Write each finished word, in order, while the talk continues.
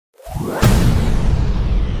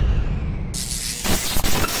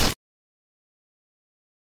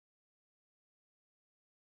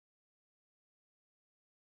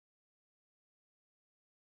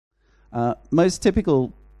Most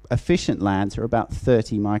typical efficient LANs are about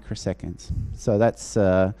 30 microseconds. So that's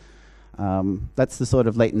the sort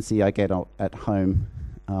of latency I get at home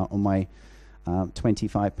on my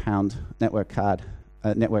 25-pound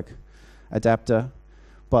network adapter.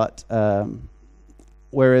 But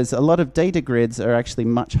whereas a lot of data grids are actually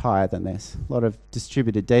much higher than this. A lot of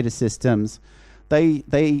distributed data systems,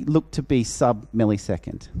 they look to be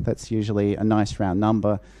sub-millisecond. That's usually a nice round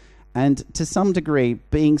number. And to some degree,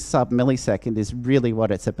 being sub-millisecond is really what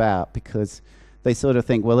it's about, because they sort of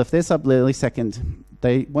think, well, if they're sub-millisecond,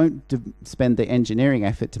 they won't spend the engineering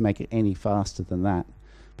effort to make it any faster than that,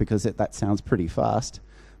 because that sounds pretty fast.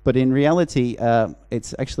 But in reality,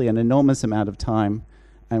 it's actually an enormous amount of time,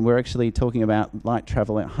 and we're actually talking about light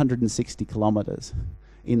travel at 160 kilometers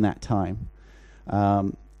in that time.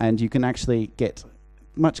 And you can actually get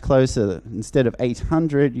much closer. Instead of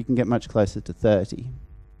 800, you can get much closer to 30.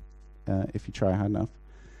 If you try hard enough.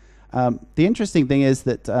 The interesting thing is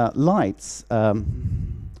that lights,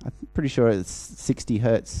 I'm pretty sure it's 60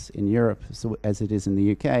 hertz in Europe as it is in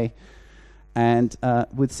the UK. And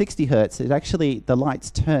with 60 hertz, the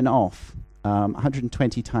lights turn off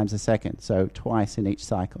 120 times a second, so twice in each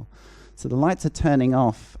cycle. So the lights are turning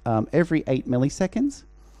off every 8 milliseconds,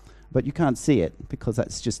 but you can't see it because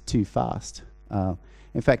that's just too fast.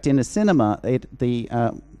 In fact, in a cinema,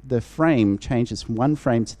 the frame changes from one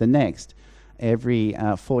frame to the next every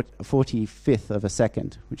 45th of a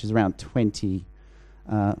second, which is around 20,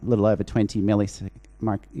 a little over 20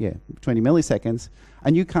 milliseconds,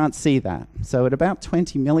 and you can't see that. So at about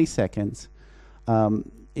 20 milliseconds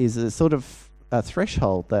is a sort of a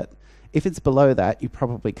threshold that if it's below that, you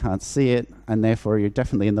probably can't see it, and therefore you're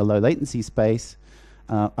definitely in the low latency space.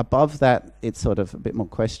 Above that, it's sort of a bit more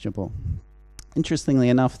questionable. Interestingly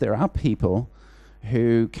enough, there are people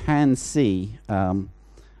who can see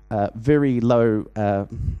very low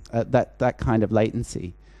that kind of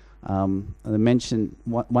latency.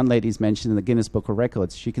 One lady's mentioned in the Guinness Book of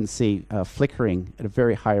Records. She can see flickering at a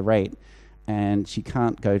very high rate, and she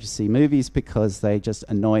can't go to see movies because they just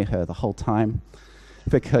annoy her the whole time,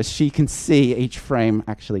 because she can see each frame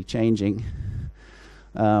actually changing.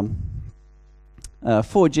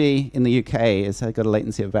 4G in the UK has got a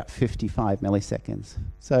latency of about 55 milliseconds.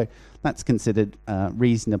 So that's considered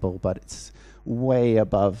reasonable, but it's way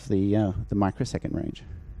above the microsecond range.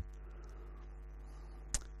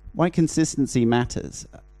 Why consistency matters?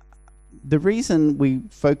 The reason we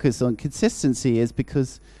focus on consistency is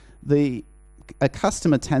because a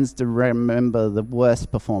customer tends to remember the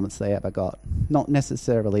worst performance they ever got, not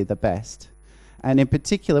necessarily the best. And in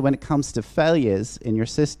particular, when it comes to failures in your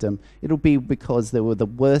system, it'll be because they were the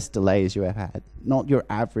worst delays you ever had, not your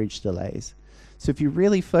average delays. So if you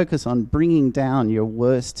really focus on bringing down your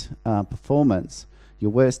worst performance, your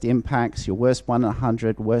worst impacts, your worst 1 in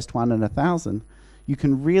 100, worst 1 in 1,000, you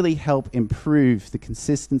can really help improve the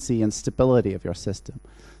consistency and stability of your system.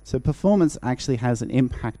 So performance actually has an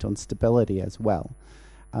impact on stability as well.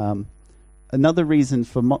 Another reason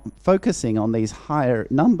for focusing on these higher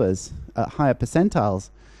numbers, higher percentiles,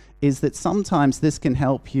 is that sometimes this can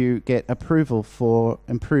help you get approval for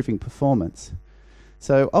improving performance.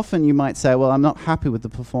 So often you might say, well, I'm not happy with the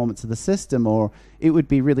performance of the system, or it would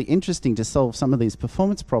be really interesting to solve some of these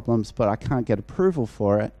performance problems, but I can't get approval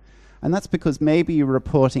for it. And that's because maybe you're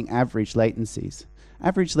reporting average latencies.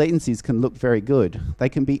 Average latencies can look very good. They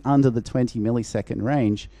can be under the 20 millisecond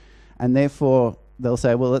range, and therefore they'll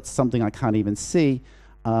say, well, that's something I can't even see.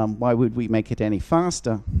 Why would we make it any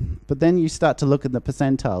faster? But then you start to look at the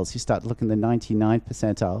percentiles. You start looking at the 99th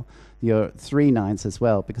percentile, your 3 nines as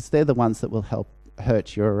well, because they're the ones that will help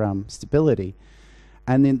hurt your stability.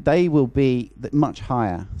 And then they will be much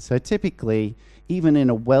higher. So typically, even in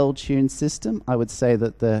a well-tuned system, I would say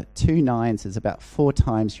that the 2 nines is about 4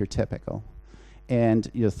 times your typical.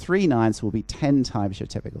 And your 3 nines will be 10 times your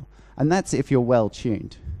typical. And that's if you're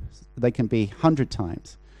well-tuned. They can be 100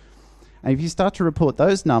 times. And if you start to report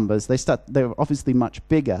those numbers, they're obviously much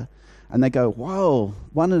bigger, and they go, whoa,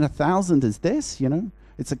 1 in 1,000 is this,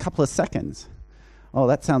 It's a couple of seconds. Oh,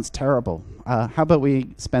 that sounds terrible. How about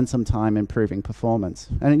we spend some time improving performance?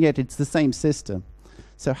 And yet it's the same system.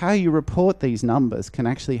 So how you report these numbers can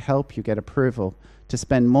actually help you get approval to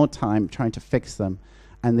spend more time trying to fix them.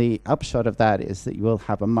 And the upshot of that is that you will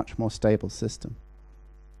have a much more stable system.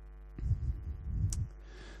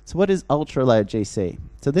 So what is ultra-low GC?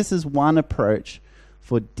 So this is one approach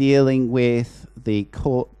for dealing with the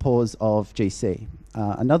cause of GC.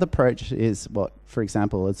 Another approach is what, for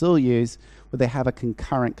example, Azul use, where they have a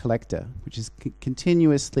concurrent collector, which is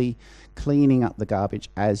continuously cleaning up the garbage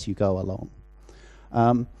as you go along.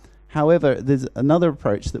 However, there's another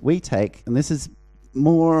approach that we take, and this is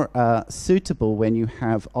more suitable when you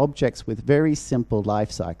have objects with very simple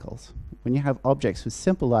life cycles. When you have objects with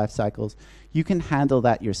simple life cycles, you can handle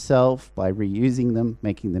that yourself by reusing them,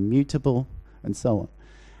 making them mutable, and so on.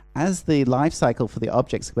 As the life cycle for the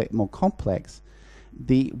objects get more complex,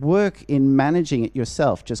 the work in managing it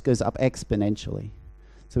yourself just goes up exponentially.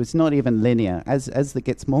 So it's not even linear. As it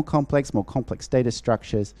gets more complex data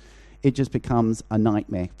structures, it just becomes a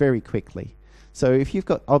nightmare very quickly. So if you've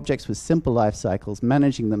got objects with simple life cycles,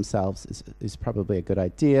 managing themselves is probably a good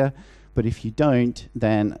idea. But if you don't,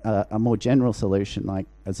 then a more general solution like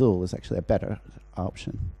Azul is actually a better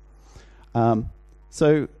option.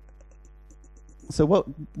 So what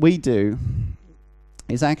we do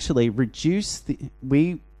is actually reduce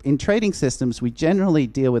in trading systems, we generally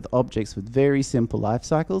deal with objects with very simple life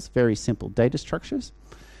cycles, very simple data structures.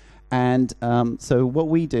 And so what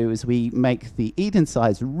we do is we make the Eden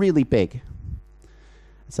size really big.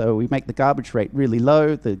 So we make the garbage rate really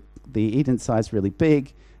low, the Eden size really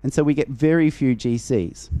big, and so we get very few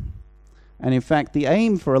GCs. And in fact, the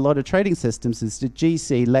aim for a lot of trading systems is to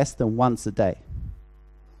GC less than once a day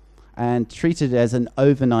and treat it as an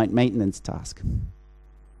overnight maintenance task.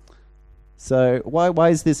 So why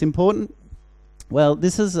is this important? Well,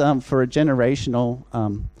 this is for a generational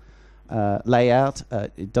layout.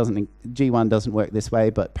 G1 doesn't work this way,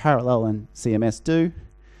 but Parallel and CMS do.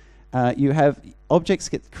 You have objects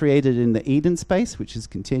get created in the Eden space, which is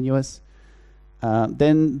continuous.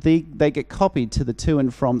 Then they get copied to the to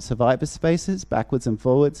and from survivor spaces, backwards and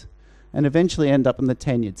forwards, and eventually end up in the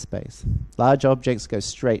tenured space. Large objects go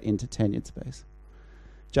straight into tenured space.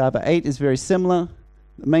 Java 8 is very similar.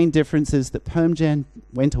 The main difference is that PermGen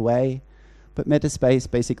went away, but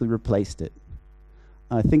Metaspace basically replaced it.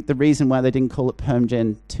 I think the reason why they didn't call it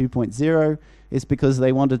PermGen 2.0 is because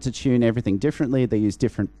they wanted to tune everything differently. They used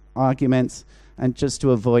different arguments, and just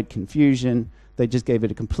to avoid confusion, they just gave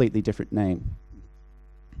it a completely different name.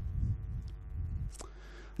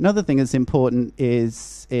 Another thing that's important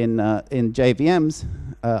is in JVMs,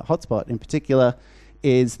 Hotspot in particular,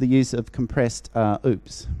 is the use of compressed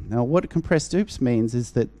oops. Now, what compressed oops means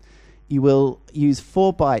is that you will use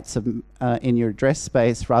 4 bytes in your address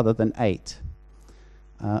space rather than 8.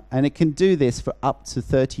 And it can do this for up to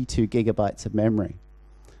 32 gigabytes of memory.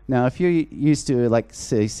 Now, if you're used to like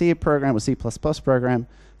C program or C++ program,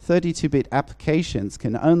 32-bit applications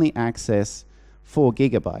can only access 4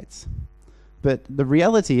 gigabytes. But the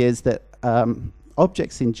reality is that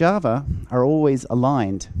objects in Java are always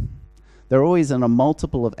aligned. They're always on a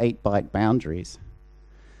multiple of 8-byte boundaries,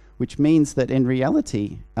 which means that in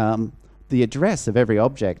reality, the address of every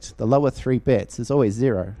object, the lower 3 bits, is always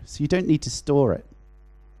 0. So you don't need to store it.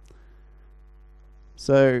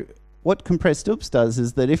 So what compressed oops does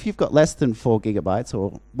is that if you've got less than 4 gigabytes,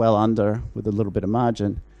 or well under with a little bit of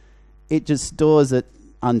margin, it just stores it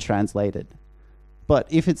untranslated. But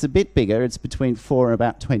if it's a bit bigger, it's between 4 and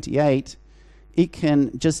about 28, it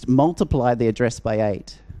can just multiply the address by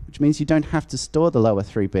 8, which means you don't have to store the lower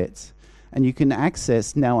 3 bits. And you can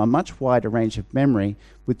access now a much wider range of memory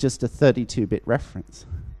with just a 32-bit reference.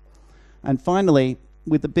 And finally,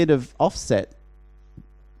 with a bit of offset,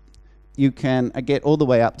 you can get all the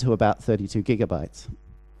way up to about 32 gigabytes.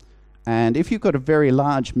 And if you've got a very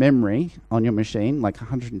large memory on your machine, like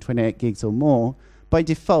 128 gigs or more, by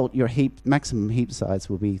default, your maximum heap size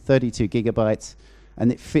will be 32 gigabytes, and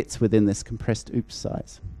it fits within this compressed oops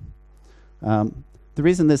size. The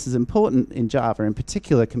reason this is important in Java, in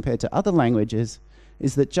particular compared to other languages,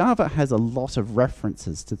 is that Java has a lot of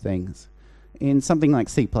references to things. In something like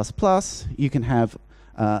C++, you can have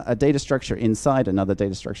a data structure inside another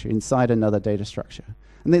data structure, inside another data structure.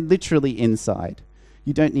 And they're literally inside.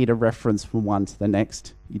 You don't need a reference from one to the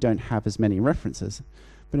next. You don't have as many references.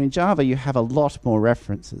 But in Java, you have a lot more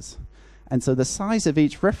references. And so the size of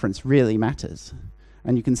each reference really matters.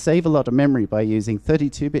 And you can save a lot of memory by using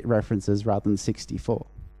 32-bit references rather than 64.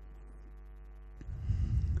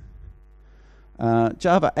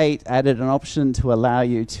 Java 8 added an option to allow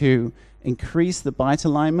you to increase the byte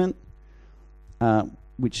alignment,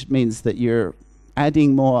 which means that you're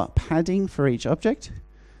adding more padding for each object,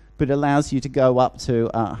 but it allows you to go up to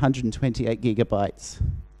 128 gigabytes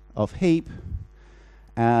of heap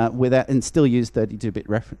and still use 32-bit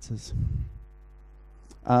references.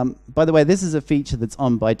 By the way, this is a feature that's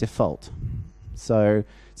on by default. So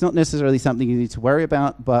it's not necessarily something you need to worry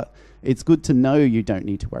about, but it's good to know you don't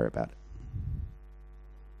need to worry about it.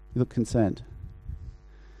 You look concerned.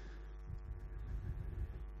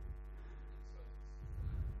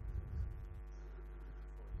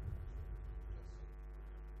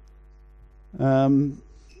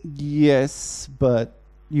 Yes, but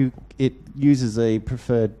it uses a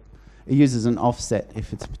preferred It uses an offset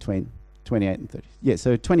if it's between 28 and 30. Yeah,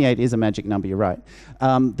 so 28 is a magic number, you're right.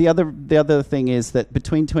 The other thing is that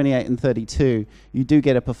between 28 and 32, you do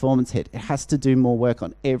get a performance hit. It has to do more work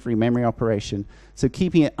on every memory operation. So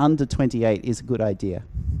keeping it under 28 is a good idea.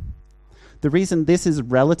 The reason this is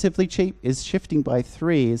relatively cheap is shifting by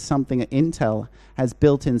 3 is something that Intel has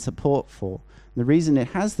built-in support for. The reason it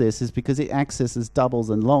has this is because it accesses doubles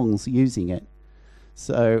and longs using it.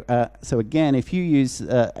 So again, if you use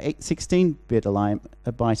 16-bit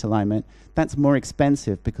byte alignment, that's more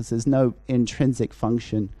expensive because there's no intrinsic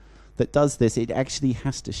function that does this. It actually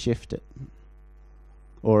has to shift it,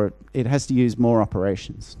 or it has to use more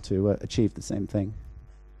operations to achieve the same thing.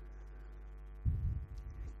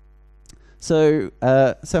 So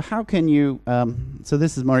how can you? So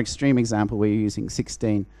this is a more extreme example where you're using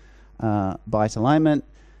 16 byte alignment.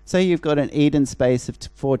 Say you've got an Eden space of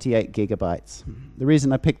 48 gigabytes. The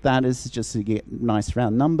reason I picked that is just to get nice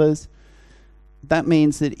round numbers. That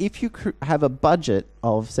means that if you have a budget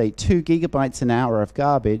of, say, 2 gigabytes an hour of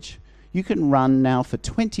garbage, you can run now for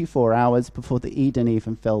 24 hours before the Eden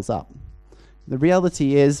even fills up. The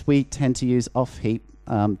reality is we tend to use off-heap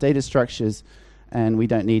data structures, and we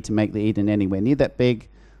don't need to make the Eden anywhere near that big.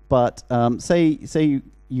 But say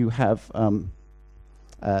you have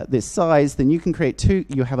this size, then you can create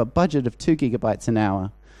you have a budget of 2 gigabytes an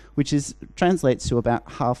hour, which translates to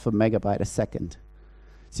about half a megabyte a second.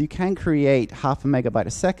 So you can create half a megabyte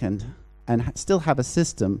a second and still have a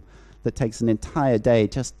system that takes an entire day,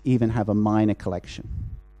 just even have a minor collection.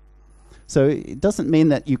 So it doesn't mean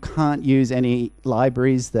that you can't use any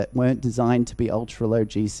libraries that weren't designed to be ultra-low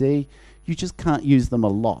GC. You just can't use them a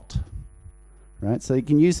lot, right? So you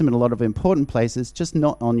can use them in a lot of important places, just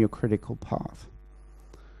not on your critical path.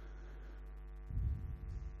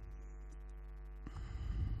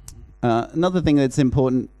 Another thing that's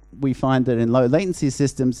important, we find that in low latency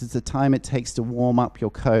systems is the time it takes to warm up your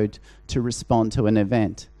code to respond to an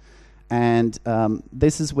event. And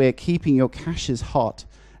this is where keeping your caches hot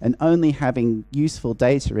and only having useful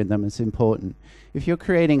data in them is important. If you're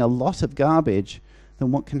creating a lot of garbage,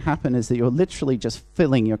 then what can happen is that you're literally just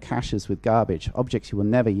filling your caches with garbage, objects you will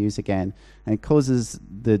never use again, and it causes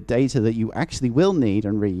the data that you actually will need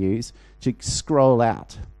and reuse to scroll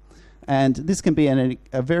out. And this can be at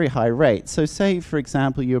a very high rate. So say, for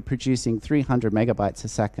example, you're producing 300 megabytes a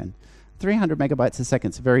second. 300 megabytes a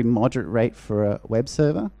second is a very moderate rate for a web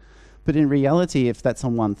server. But in reality, if that's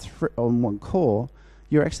on one core,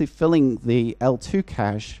 you're actually filling the L2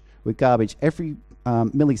 cache with garbage every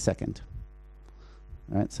millisecond.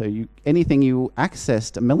 Right? So anything you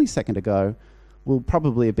accessed a millisecond ago will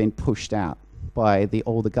probably have been pushed out by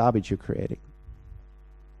all the garbage you're creating.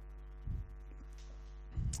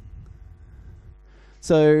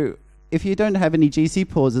 So if you don't have any GC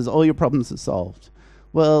pauses, all your problems are solved.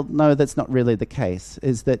 Well, no, that's not really the case.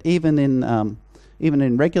 Is that even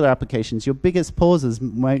in regular applications, your biggest pauses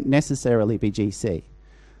won't necessarily be GC.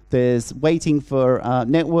 There's waiting for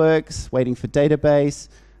networks, waiting for database.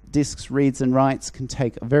 Disks reads and writes can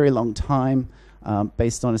take a very long time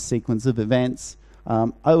based on a sequence of events.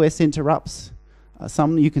 OS interrupts.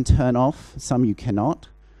 Some you can turn off, some you cannot.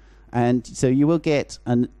 And so you will get,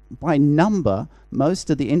 by number, most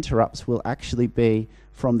of the interrupts will actually be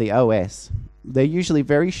from the OS. They're usually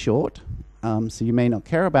very short, so you may not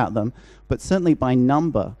care about them, but certainly by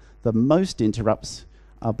number, the most interrupts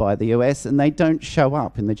are by the OS, and they don't show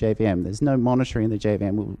up in the JVM. There's no monitoring in the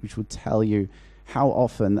JVM which will tell you how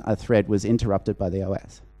often a thread was interrupted by the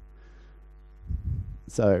OS.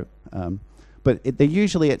 So, but they're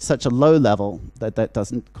usually at such a low level that that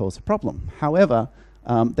doesn't cause a problem. However,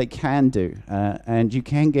 they can do, and you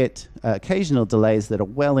can get occasional delays that are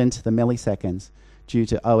well into the milliseconds due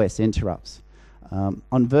to OS interrupts.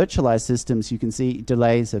 On virtualized systems, you can see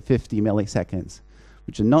delays of 50 milliseconds,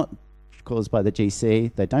 which are not caused by the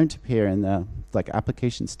GC. They don't appear in the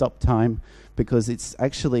application stop time because it's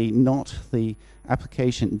actually not the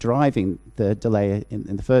application driving the delay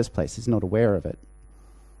in the first place. It's not aware of it.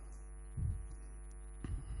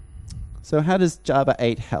 So how does Java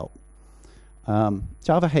 8 help?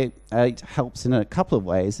 Java 8 helps in a couple of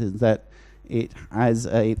ways, is that it has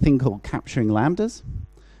a thing called capturing lambdas.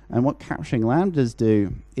 And what capturing lambdas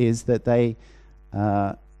do is that they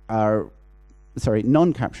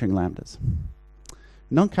non-capturing lambdas.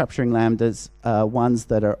 Non-capturing lambdas are ones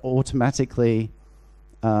that are automatically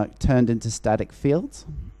turned into static fields.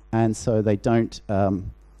 And so they don't,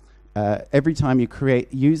 every time you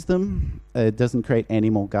use them, it doesn't create any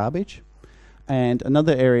more garbage. And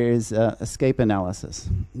another area is escape analysis,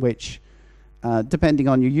 which, depending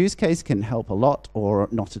on your use case, can help a lot or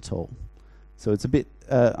not at all. So it's a bit,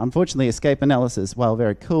 unfortunately, escape analysis, while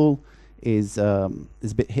very cool, is a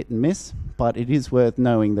bit hit and miss, but it is worth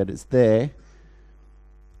knowing that it's there.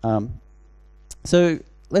 So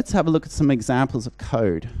let's have a look at some examples of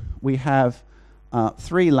code. We have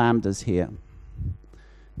 3 lambdas here.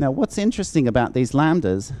 Now, what's interesting about these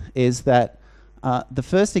lambdas is that the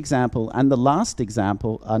first example and the last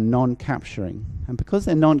example are non-capturing. And because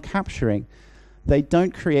they're non-capturing, they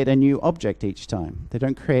don't create a new object each time. They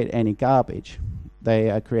don't create any garbage. They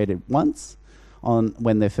are created once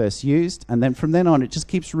when they're first used, and then from then on it just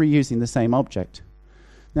keeps reusing the same object.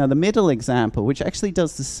 Now the middle example, which actually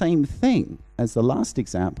does the same thing as the last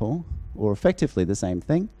example, or effectively the same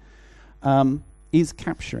thing, is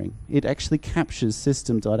capturing. It actually captures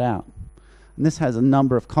system.out. And this has a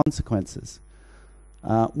number of consequences.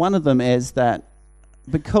 One of them is that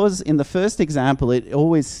because in the first example it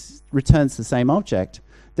always returns the same object,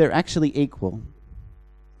 they're actually equal.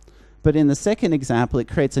 But in the second example, it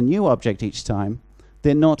creates a new object each time.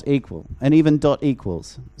 They're not equal. And even dot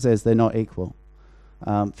equals says they're not equal.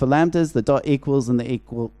 For lambdas, the dot equals and the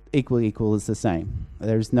equal is the same.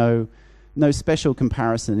 There's no special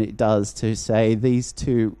comparison it does to say these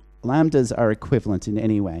two lambdas are equivalent in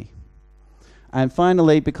any way. And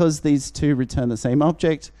finally, because these two return the same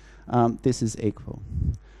object, this is equal.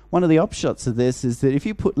 One of the upshots of this is that if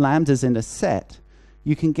you put lambdas in a set,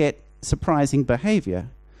 you can get surprising behavior.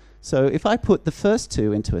 So if I put the first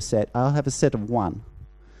 2 into a set, I'll have a set of 1.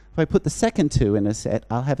 If I put the second 2 in a set,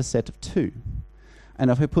 I'll have a set of 2.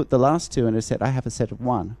 And if I put the last 2 in a set, I have a set of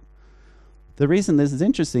 1. The reason this is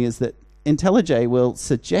interesting is that IntelliJ will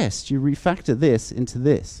suggest you refactor this into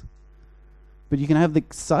this. But you can have the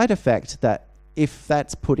side effect that if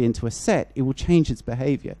that's put into a set, it will change its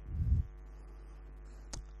behavior.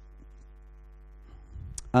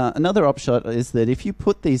 Another upshot is that if you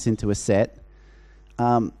put these into a set,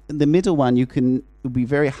 the middle one it will be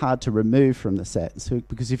very hard to remove from the set. So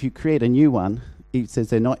because if you create a new one, it says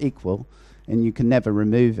they're not equal, and you can never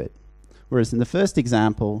remove it. Whereas in the first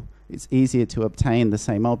example, it's easier to obtain the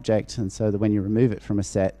same object, and so that when you remove it from a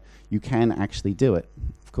set, you can actually do it.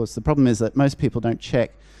 Of course, the problem is that most people don't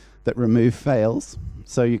check that remove fails.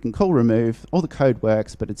 So you can call remove, all the code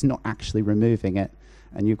works, but it's not actually removing it,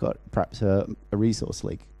 and you've got perhaps a resource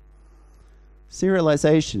leak.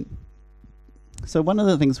 Serialization. So one of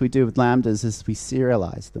the things we do with lambdas is we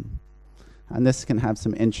serialize them, and this can have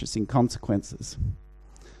some interesting consequences.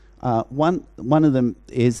 One of them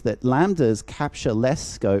is that lambdas capture less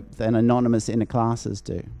scope than anonymous inner classes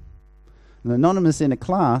do. An anonymous inner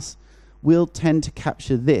class will tend to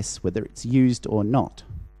capture this, whether it's used or not.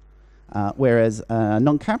 Whereas a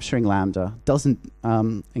non-capturing lambda doesn't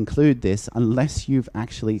include this unless you've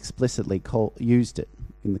actually explicitly used it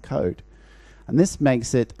in the code. And this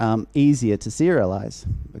makes it easier to serialize,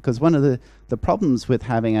 because one of the problems with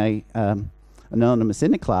having a anonymous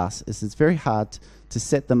inner class is it's very hard to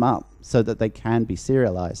set them up so that they can be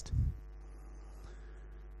serialized.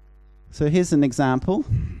 So here's an example.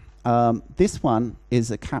 This one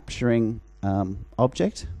is a capturing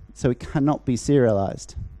object, so it cannot be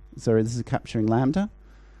serialized. Sorry, this is a capturing lambda.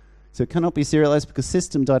 So it cannot be serialized because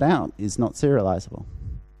system.out is not serializable.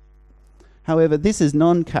 However, this is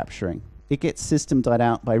non-capturing. It gets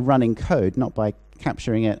system.out by running code, not by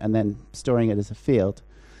capturing it and then storing it as a field.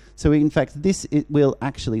 So in fact, it will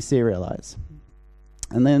actually serialize.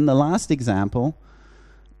 And then the last example,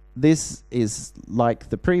 this is like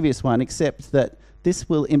the previous one, except that this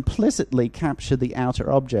will implicitly capture the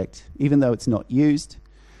outer object, even though it's not used.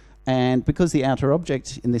 And because the outer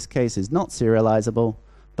object in this case is not serializable,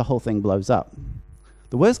 the whole thing blows up.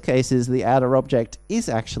 The worst case is the outer object is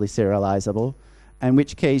actually serializable, in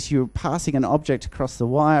which case you're passing an object across the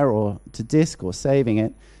wire or to disk or saving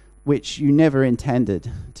it, which you never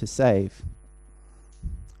intended to save.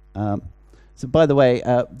 So by the way,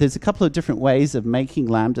 there's a couple of different ways of making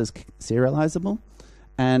lambdas serializable,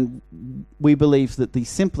 and we believe that the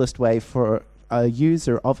simplest way for a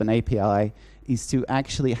user of an API is to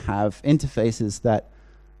actually have interfaces that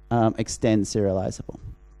extend serializable.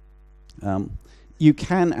 You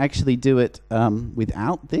can actually do it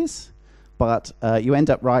without this, but you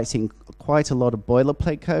end up writing quite a lot of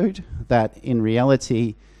boilerplate code that in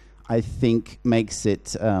reality I think makes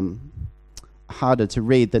it harder to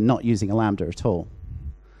read than not using a lambda at all.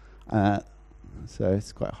 So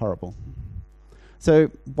it's quite horrible.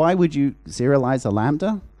 So why would you serialize a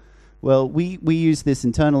lambda? Well, we use this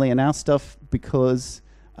internally in our stuff because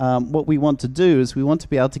what we want to do is we want to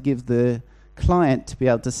be able to give the client to be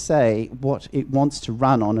able to say what it wants to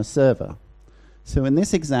run on a server. So in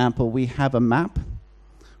this example, we have a map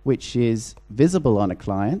which is visible on a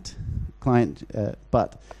client, client,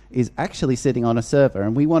 but is actually sitting on a server,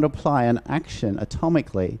 and we want to apply an action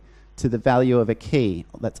atomically to the value of a key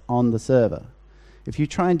that's on the server. If you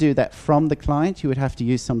try and do that from the client, you would have to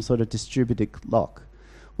use some sort of distributed lock.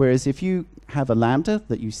 Whereas if you have a Lambda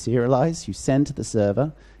that you serialize, you send to the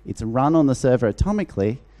server, it's run on the server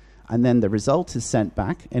atomically, and then the result is sent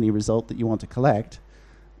back, any result that you want to collect,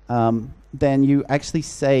 then you actually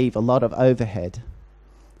save a lot of overhead.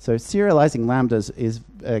 So serializing Lambdas is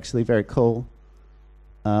actually very cool.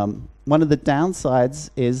 One of the downsides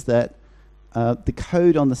is that the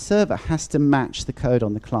code on the server has to match the code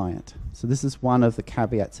on the client. So this is one of the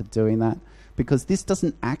caveats of doing that, because this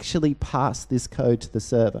doesn't actually pass this code to the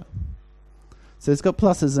server. So it's got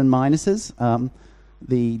pluses and minuses.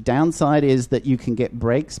 The downside is that you can get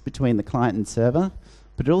breaks between the client and server,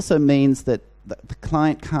 but it also means that the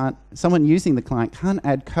client can't, someone using the client can't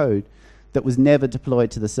add code that was never deployed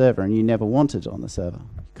to the server and you never wanted on the server.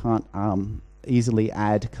 You can't easily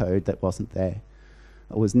add code that wasn't there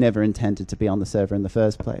or was never intended to be on the server in the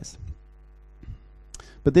first place.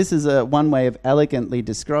 But this is one way of elegantly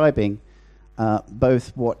describing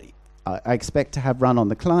both what I expect to have run on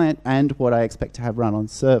the client and what I expect to have run on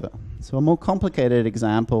server. So a more complicated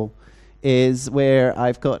example is where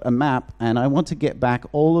I've got a map and I want to get back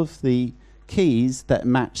all of the keys that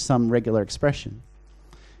match some regular expression.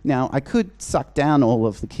 Now, I could suck down all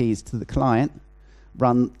of the keys to the client,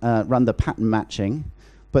 run the pattern matching,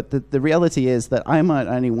 but the reality is that I might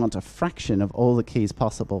only want a fraction of all the keys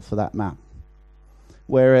possible for that map.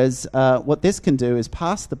 Whereas what this can do is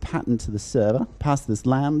pass the pattern to the server, pass this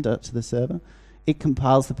lambda to the server. It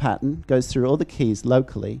compiles the pattern, goes through all the keys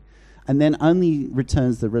locally, and then only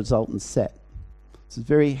returns the resultant set. It's a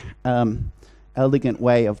very elegant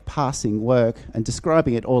way of passing work and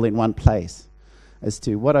describing it all in one place as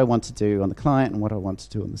to what I want to do on the client and what I want to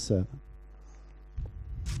do on the server.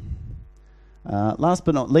 Last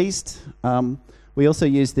but not least, we also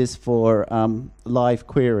use this for live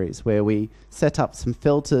queries, where we set up some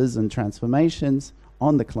filters and transformations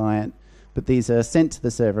on the client, but these are sent to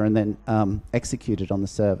the server and then executed on the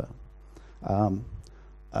server.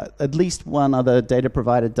 At least one other data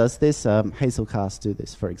provider does this. Hazelcast do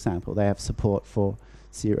this, for example. They have support for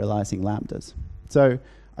serializing Lambdas. So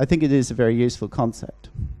I think it is a very useful concept.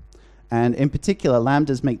 And in particular,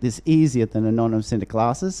 Lambdas make this easier than anonymous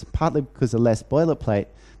interclasses, partly because of less boilerplate,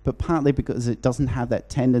 but partly because it doesn't have that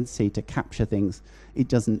tendency to capture things it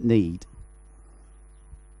doesn't need.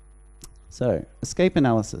 So, escape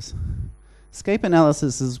analysis. Escape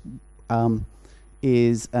analysis is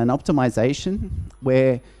an optimization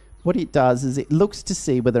where what it does is it looks to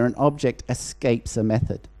see whether an object escapes a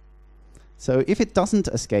method. So if it doesn't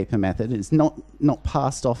escape a method, it's not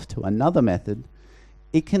passed off to another method,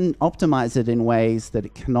 it can optimize it in ways that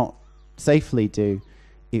it cannot safely do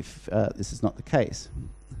if this is not the case.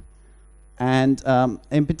 And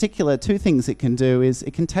in particular, two things it can do is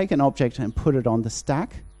it can take an object and put it on the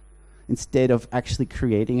stack instead of actually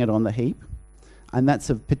creating it on the heap. And that's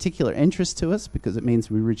of particular interest to us because it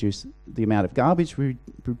means we reduce the amount of garbage we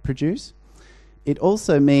produce. It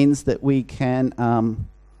also means that we can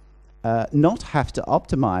not have to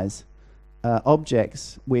optimize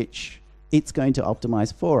objects which it's going to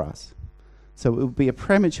optimize for us. So it would be a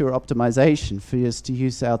premature optimization for us to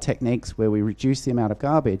use our techniques where we reduce the amount of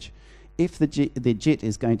garbage if the JIT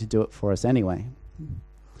is going to do it for us anyway.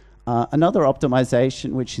 Another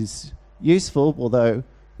optimization which is useful, although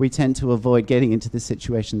we tend to avoid getting into this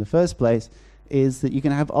situation in the first place, is that you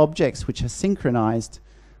can have objects which are synchronized,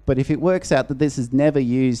 but if it works out that this is never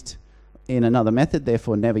used in another method,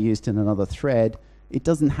 therefore never used in another thread, it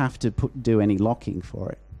doesn't have to do any locking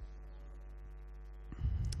for it.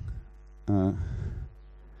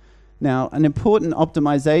 Now, an important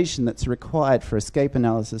optimization that's required for escape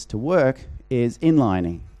analysis to work is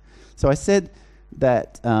inlining. So I said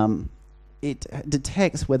that it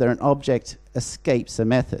detects whether an object escapes a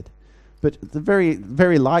method, but it's very,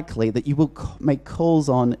 very likely that you will make calls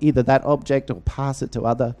on either that object or pass it to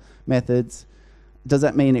other methods. Does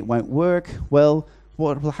that mean it won't work? Well,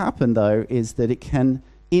 what will happen though is that it can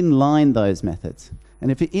inline those methods. And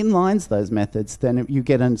if it inlines those methods, then you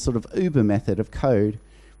get a sort of uber method of code,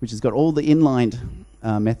 which has got all the inlined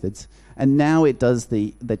methods. And now it does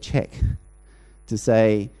the check to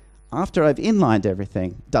say, after I've inlined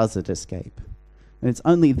everything, does it escape? And it's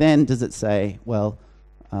only then does it say, well,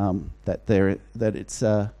 that it's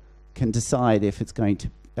can decide if it's going to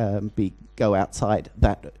go outside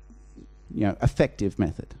that effective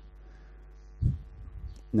method.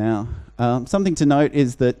 Now, something to note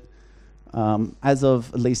is that as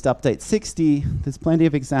of at least update 60, there's plenty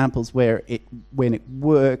of examples where when it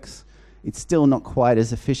works, It's still not quite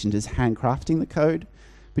as efficient as handcrafting the code,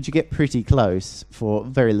 but you get pretty close for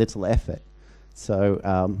very little effort.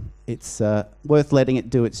 So it's worth letting it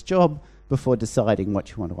do its job before deciding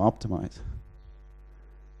what you want to optimize.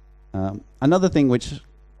 Another thing which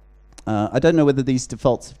I don't know whether these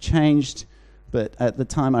defaults have changed, but at the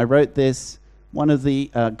time I wrote this, one of the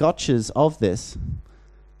gotchas of this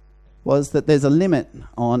was that there's a limit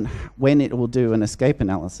on when it will do an escape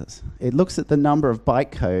analysis. It looks at the number of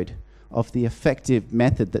bytecode of the effective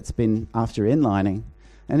method that's been after inlining,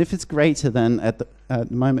 and if it's greater than, at the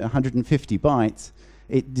moment, 150 bytes,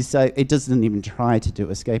 it doesn't even try to do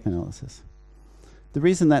escape analysis. The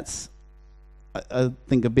reason that's, I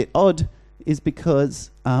think, a bit odd is because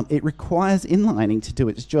it requires inlining to do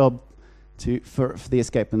its job for the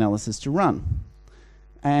escape analysis to run.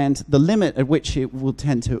 And the limit at which it will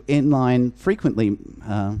tend to inline frequently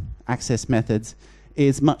access methods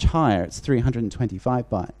is much higher. It's 325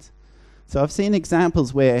 bytes. So I've seen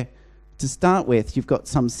examples where, to start with, you've got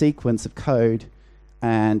some sequence of code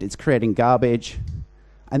and it's creating garbage.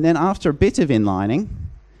 And then after a bit of inlining,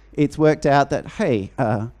 it's worked out that, hey,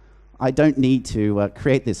 I don't need to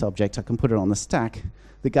create this object. I can put it on the stack.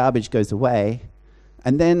 The garbage goes away.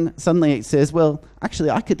 And then suddenly it says, well,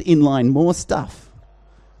 actually, I could inline more stuff.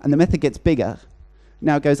 And the method gets bigger.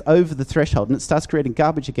 Now it goes over the threshold, and it starts creating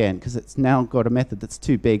garbage again because it's now got a method that's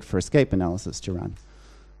too big for escape analysis to run.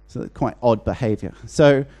 So it's quite odd behavior.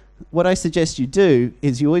 So what I suggest you do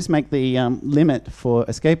is you always make the limit for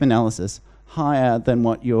escape analysis higher than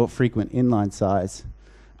what your frequent inline size.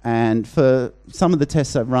 And for some of the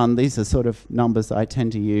tests I've run, these are sort of numbers I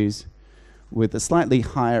tend to use with a slightly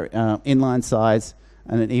higher inline size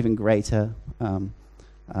and an even greater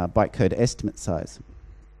bytecode estimate size.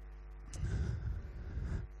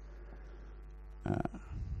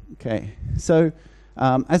 Okay, so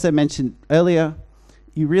as I mentioned earlier,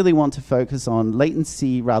 you really want to focus on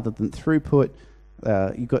latency rather than throughput.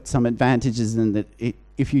 You've got some advantages in that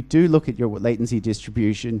if you do look at your latency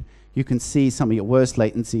distribution, you can see some of your worst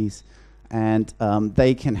latencies, and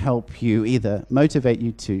they can help you either motivate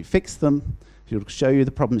you to fix them, it'll show you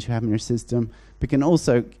the problems you have in your system, but can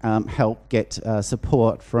also help get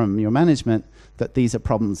support from your management that these are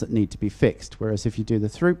problems that need to be fixed. Whereas if you do the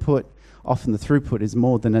throughput, often the throughput is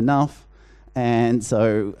more than enough, and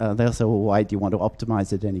so they'll say, well, why do you want to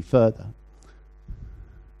optimize it any further?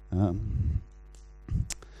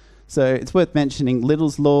 So it's worth mentioning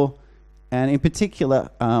Little's law, and in particular,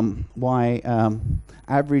 why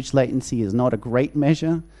average latency is not a great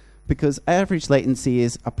measure, because average latency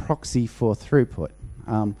is a proxy for throughput.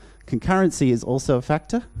 Concurrency is also a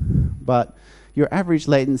factor, but your average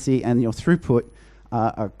latency and your throughput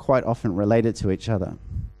are quite often related to each other.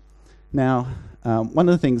 Now, one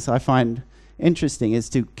of the things I find interesting is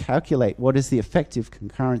to calculate what is the effective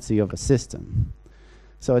concurrency of a system.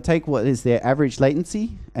 So I take what is their average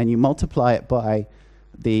latency, and you multiply it by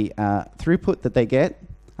the throughput that they get,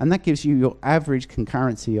 and that gives you your average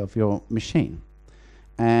concurrency of your machine.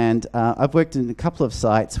 And I've worked in a couple of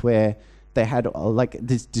sites where they had like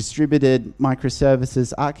this distributed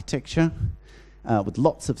microservices architecture with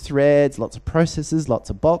lots of threads, lots of processes, lots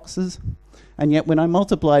of boxes. And yet when I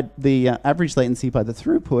multiplied the average latency by the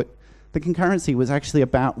throughput, the concurrency was actually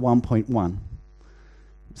about 1.1.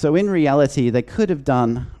 So in reality, they could have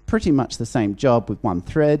done pretty much the same job with one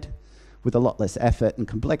thread, with a lot less effort and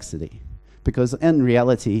complexity, because in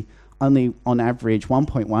reality, only on average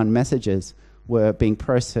 1.1 messages were being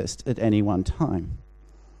processed at any one time.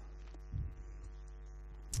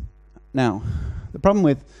 Now, the problem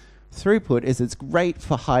with throughput is it's great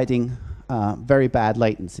for hiding very bad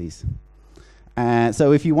latencies.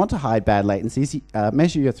 So if you want to hide bad latencies,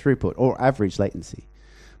 measure your throughput or average latency.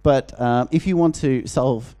 But if you want to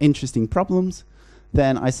solve interesting problems,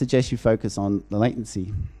 then I suggest you focus on the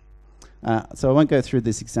latency. So I won't go through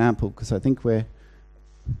this example because I think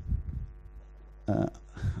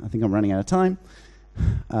I'm running out of time.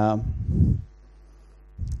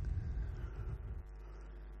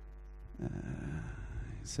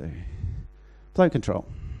 So flow control.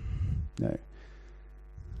 No.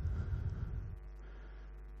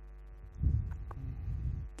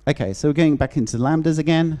 Okay, so we're going back into lambdas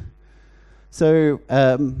again. So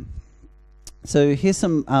here's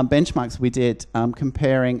some benchmarks we did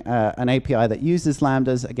comparing an API that uses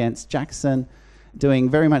lambdas against Jackson, doing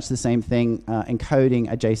very much the same thing, encoding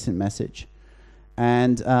a JSON message.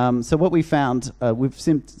 And so what we found, we've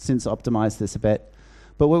since optimized this a bit,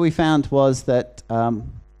 but what we found was that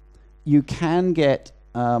you can get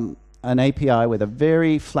an API with a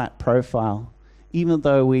very flat profile, even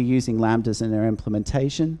though we're using lambdas in our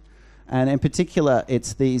implementation. And in particular,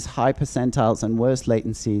 it's these high percentiles and worst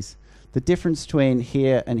latencies The difference between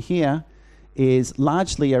here and here is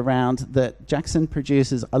largely around that Jackson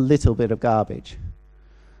produces a little bit of garbage.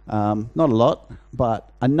 Not a lot,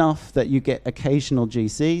 but enough that you get occasional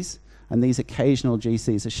GCs, and these occasional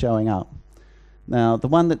GCs are showing up. Now, the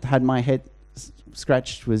one that had my head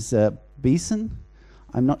scratched was Bison.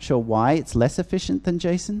 I'm not sure why it's less efficient than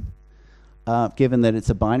JSON, given that it's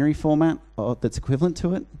a binary format that's equivalent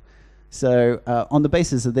to it. So on the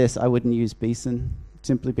basis of this, I wouldn't use Bison,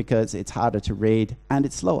 simply because it's harder to read and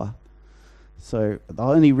it's slower. So the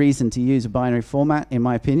only reason to use a binary format, in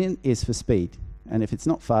my opinion, is for speed. And if it's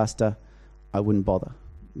not faster, I wouldn't bother.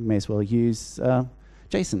 You may as well use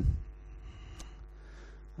JSON.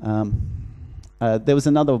 There was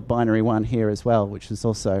another binary one here as well, which was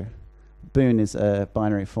also, Boon is a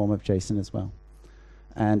binary form of JSON as well.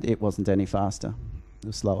 And it wasn't any faster. It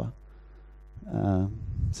was slower.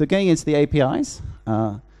 So going into the APIs,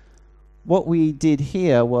 what we did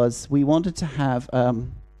here was we wanted to have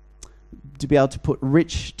to be able to put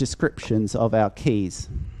rich descriptions of our keys.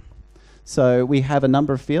 So we have a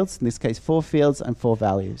number of fields, in this case 4 fields and 4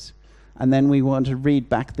 values. And then we want to read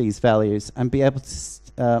back these values and be able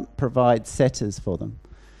to provide setters for them.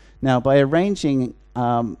 Now, by arranging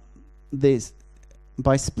this,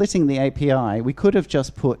 by splitting the API, we could have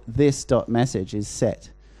just put this.message is set,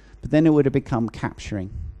 but then it would have become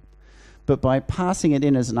capturing. But by passing it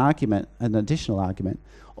in as an argument, an additional argument,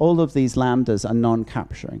 all of these lambdas are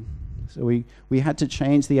non-capturing. So we had to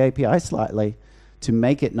change the API slightly to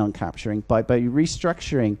make it non-capturing by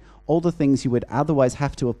restructuring all the things you would otherwise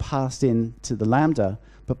have to have passed in to the lambda,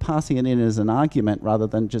 but passing it in as an argument rather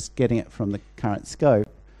than just getting it from the current scope.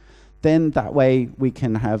 Then that way we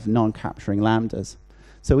can have non-capturing lambdas.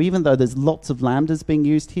 So even though there's lots of lambdas being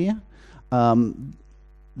used here,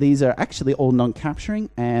 these are actually all non-capturing,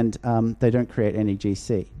 and they don't create any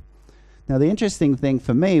GC. Now, the interesting thing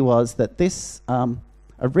for me was that this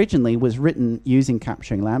originally was written using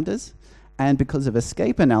capturing lambdas, and because of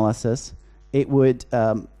escape analysis, it would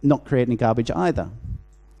not create any garbage either.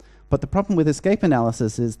 But the problem with escape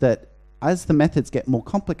analysis is that as the methods get more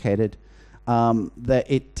complicated, that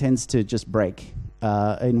it tends to just break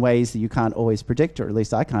in ways that you can't always predict, or at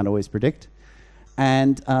least I can't always predict.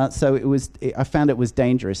 And so I found it was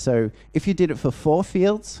dangerous. So if you did it for 4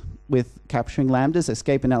 fields with capturing lambdas,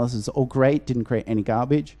 escape analysis is all great, didn't create any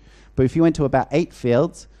garbage. But if you went to about 8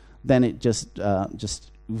 fields, then it just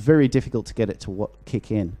very difficult to get it to kick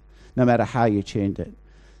in, no matter how you tuned it.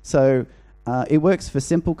 So it works for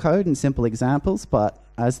simple code and simple examples, but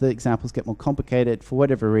as the examples get more complicated, for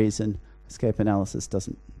whatever reason, escape analysis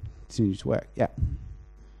doesn't continue to work. Yeah.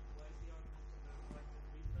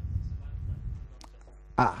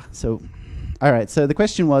 All right, so the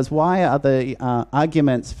question was, why are the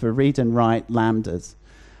arguments for read and write lambdas?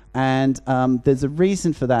 And there's a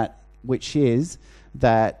reason for that, which is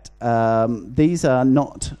that these are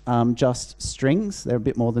not just strings, they're a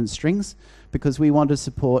bit more than strings, because we want to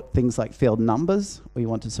support things like field numbers, we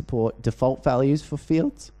want to support default values for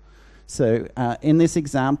fields. So in this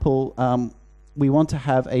example, we want to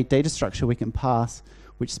have a data structure we can pass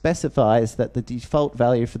which specifies that the default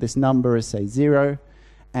value for this number is, say, 0,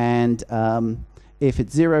 and if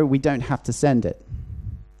it's 0, we don't have to send it.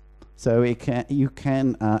 So you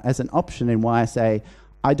can, as an option in Y, say,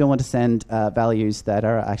 I don't want to send values that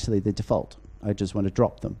are actually the default. I just want to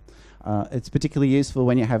drop them. It's particularly useful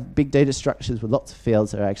when you have big data structures with lots of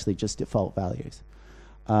fields that are actually just default values.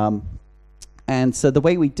 And so the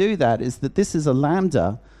way we do that is that this is a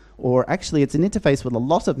lambda, or actually it's an interface with a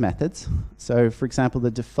lot of methods. So for example,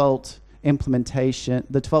 the default implementation,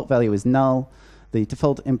 the default value is null. The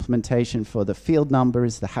default implementation for the field number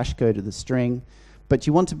is the hash code of the string. But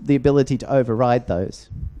you want the ability to override those.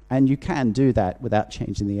 And you can do that without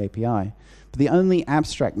changing the API. But the only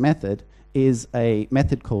abstract method is a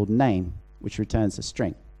method called name, which returns a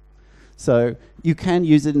string. So you can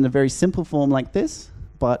use it in a very simple form like this,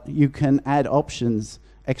 but you can add options,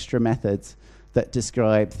 extra methods, that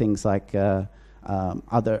describe things like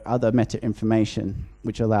other meta information,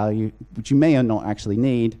 which you may or not actually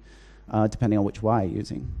need, depending on which Y you're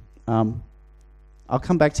using. I'll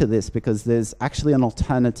come back to this because there's actually an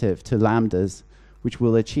alternative to lambdas which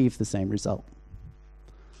will achieve the same result.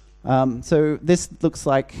 So this looks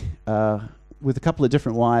like, with a couple of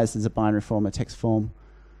different Ys, there's a binary form, a text form.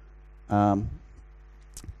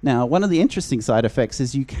 Now, one of the interesting side effects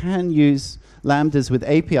is you can use lambdas with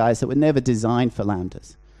APIs that were never designed for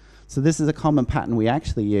lambdas. So this is a common pattern we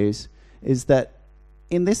actually use, is that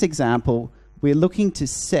in this example, we're looking to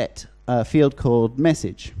set a field called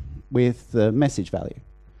message with the message value.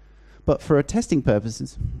 But for testing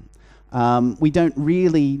purposes, We don't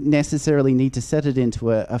really necessarily need to set it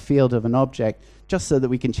into a field of an object just so that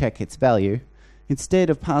we can check its value. Instead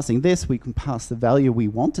of passing this, we can pass the value we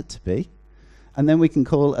want it to be, and then we can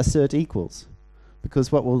call assert equals.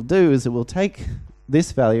 Because what we'll do is it will take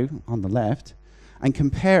this value on the left and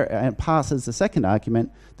compare it and pass as the second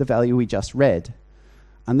argument the value we just read.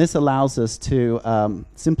 And this allows us to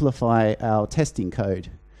simplify our testing code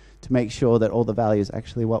to make sure that all the values are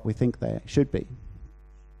actually what we think they should be.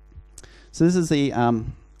 So this is the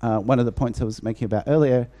one of the points I was making about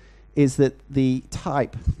earlier, is that the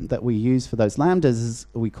type that we use for those lambdas is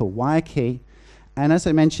we call wire key. And as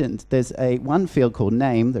I mentioned, there's one field called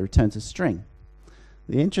name that returns a string.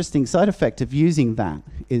 The interesting side effect of using that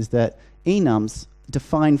is that enums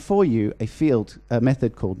define for you a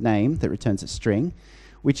method called name that returns a string,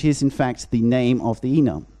 which is in fact the name of the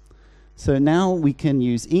enum. So now we can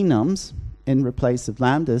use enums in replace of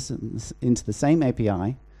lambdas into the same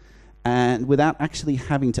API, and without actually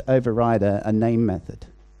having to override a name method,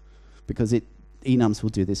 because enums will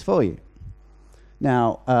do this for you.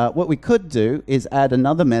 Now, what we could do is add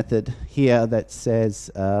another method here that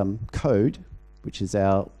says code, which is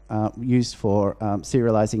our used for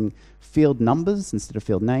serializing field numbers instead of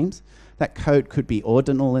field names. That code could be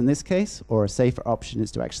ordinal in this case, or a safer option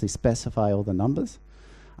is to actually specify all the numbers.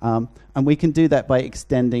 And we can do that by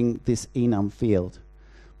extending this enum field.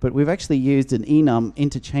 But we've actually used an enum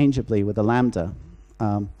interchangeably with a lambda,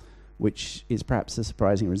 which is perhaps a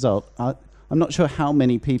surprising result. I'm not sure how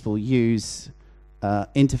many people use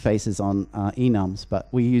interfaces on enums, but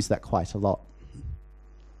we use that quite a lot.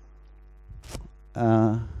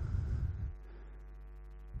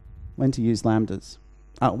 When to use lambdas.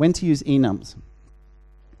 When to use enums.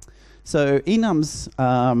 So enums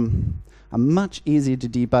are much easier to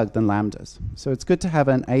debug than lambdas. So it's good to have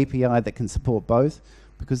an API that can support both,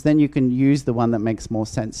 because then you can use the one that makes more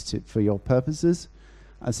sense for your purposes.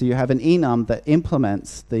 So you have an enum that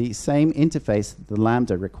implements the same interface that the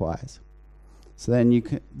lambda requires. So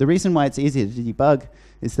then the reason why it's easier to debug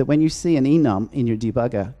is that when you see an enum in your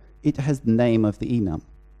debugger, it has the name of the enum.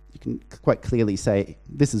 You can quite clearly say,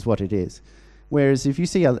 this is what it is. Whereas if you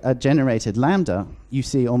see a generated lambda, you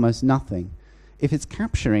see almost nothing. If it's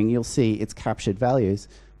capturing, you'll see its captured values.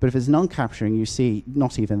 But if it's non-capturing, you see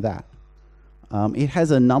not even that. It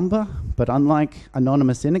has a number, but unlike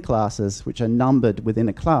anonymous inner classes, which are numbered within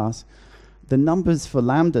a class, the numbers for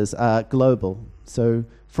lambdas are global. So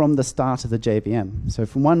from the start of the JVM. So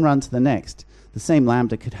from one run to the next, the same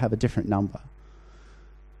lambda could have a different number.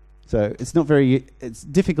 So it's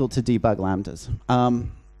difficult to debug lambdas.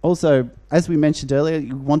 Also, as we mentioned earlier,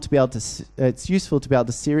 you want to be able to. It's useful to be able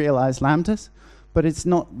to serialize lambdas, but it's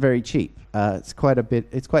not very cheap. It's quite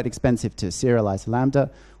expensive to serialize a lambda.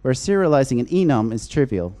 Whereas serializing an enum is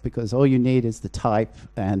trivial, because all you need is the type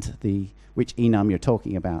and which enum you're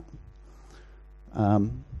talking about.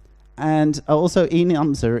 And also,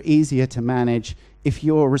 enums are easier to manage if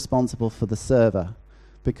you're responsible for the server.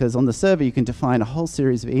 Because on the server, you can define a whole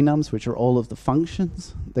series of enums, which are all of the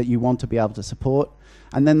functions that you want to be able to support,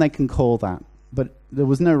 and then they can call that. But there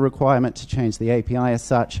was no requirement to change the API as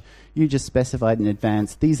such. You just specified in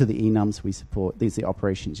advance, these are the enums we support, these are the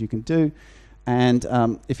operations you can do. And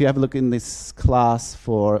if you have a look in this class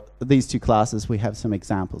for these two classes, we have some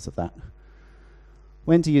examples of that.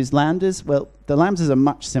 When to use lambdas? Well, the lambdas are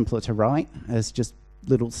much simpler to write as just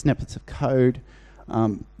little snippets of code.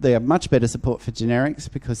 They have much better support for generics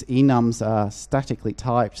because enums are statically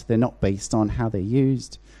typed. They're not based on how they're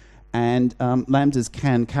used. And lambdas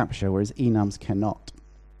can capture, whereas enums cannot.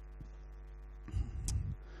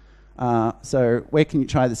 So where can you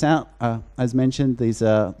try this out? As mentioned, these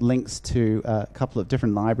are links to a couple of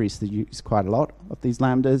different libraries that use quite a lot of these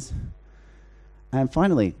lambdas. And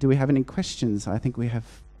finally, do we have any questions? I think we have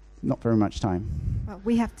not very much time. Well,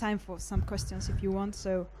 we have time for some questions if you want,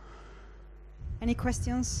 so any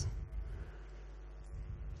questions?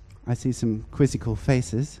 I see some quizzical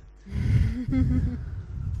faces.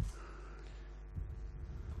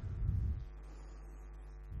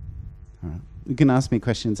 All right. You can ask me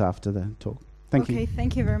questions after the talk. Thank you. Okay,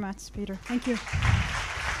 thank you very much, Peter. Thank you.